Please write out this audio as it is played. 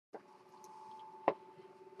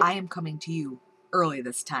I am coming to you early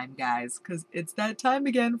this time, guys, because it's that time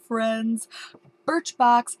again, friends.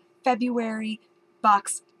 Birchbox February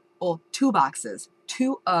box, well, 2 boxes.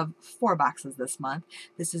 2 of 4 boxes this month.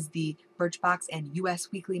 This is the Birchbox and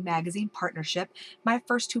US Weekly Magazine partnership. My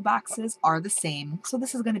first 2 boxes are the same, so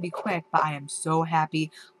this is going to be quick, but I am so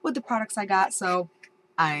happy with the products I got, so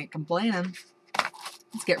I ain't complaining.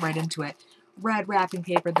 Let's get right into it. Red wrapping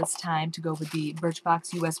paper this time to go with the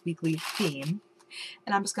Birchbox US Weekly theme.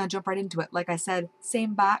 And I'm just going to jump right into it. Like I said,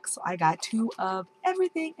 same box, so I got 2 of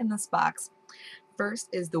everything in this box. First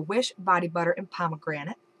is the Wish Body Butter and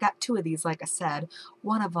Pomegranate. Got 2 of these, like I said.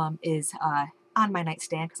 One of them is on my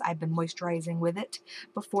nightstand because I've been moisturizing with it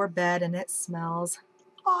before bed, and it smells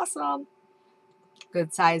awesome.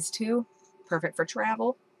 Good size too. Perfect for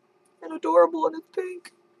travel. And adorable, and it's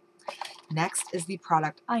pink. Next is the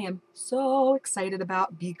product I am so excited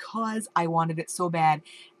about because I wanted it so bad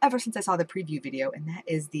ever since I saw the preview video, and that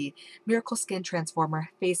is the Miracle Skin Transformer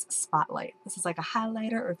Face Spotlight. This is like a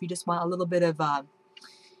highlighter, or if you just want a little bit of,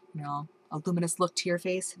 you know, a luminous look to your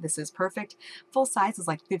face, this is perfect. Full size is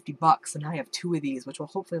like $50, so now I have 2 of these, which will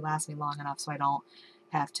hopefully last me long enough so I don't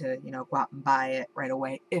have to, you know, go out and buy it right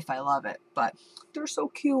away if I love it. But they're so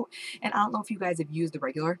cute. And I don't know if you guys have used the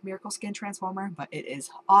regular Miracle Skin Transformer, but it is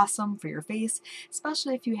awesome for your face,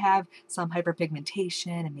 especially if you have some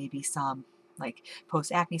hyperpigmentation and maybe some like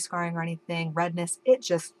post-acne scarring or anything, redness. It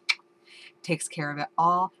just takes care of it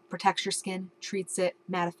all, protects your skin, treats it,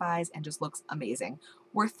 mattifies, and just looks amazing.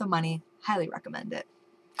 Worth the money. Highly recommend it.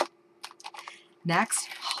 Next,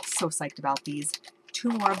 so psyched about these. 2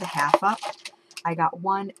 more of the half up. I got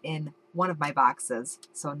 1 in one of my boxes,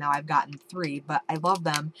 so now I've gotten 3, but I love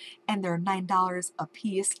them, and they're $9 a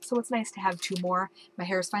piece, so it's nice to have 2 more. My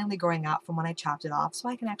hair is finally growing out from when I chopped it off, so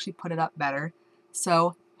I can actually put it up better.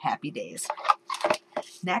 So, happy days.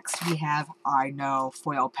 Next, we have, I know,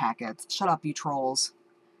 foil packets. Shut up, you trolls.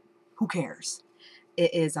 Who cares?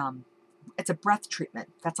 It is, it's a breath treatment.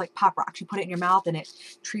 That's like Pop Rocks. You put it in your mouth and it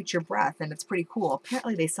treats your breath, and it's pretty cool.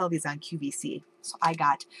 Apparently they sell these on QVC. So I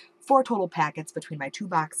got 4 total packets between my 2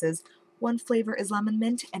 boxes. One flavor is lemon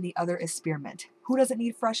mint and the other is spearmint. Who doesn't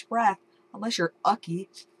need fresh breath unless you're ucky?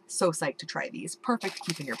 So psyched to try these. Perfect to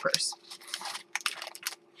keep in your purse.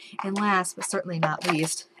 And last but certainly not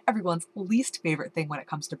least, everyone's least favorite thing when it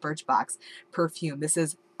comes to Birchbox, perfume. This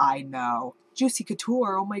is, I know, Juicy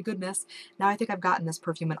Couture. Oh my goodness. Now I think I've gotten this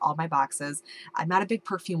perfume in all my boxes. I'm not a big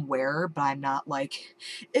perfume wearer, but I'm not like,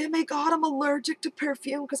 oh my god, I'm allergic to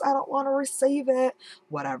perfume because I don't want to receive it.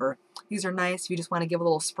 Whatever. These are nice if you just want to give a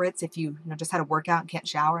little spritz if you just had a workout and can't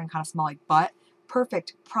shower and kind of smell like butt.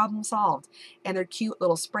 Perfect. Problem solved. And they're cute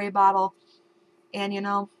little spray bottle. And you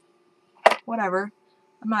know, whatever.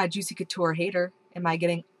 I'm not a Juicy Couture hater. Am I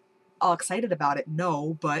getting all excited about it?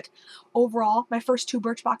 No, but overall, my first 2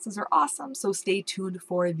 Birchboxes are awesome, so stay tuned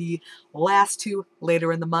for the last 2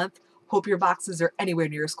 later in the month. Hope your boxes are anywhere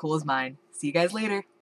near as cool as mine. See you guys later.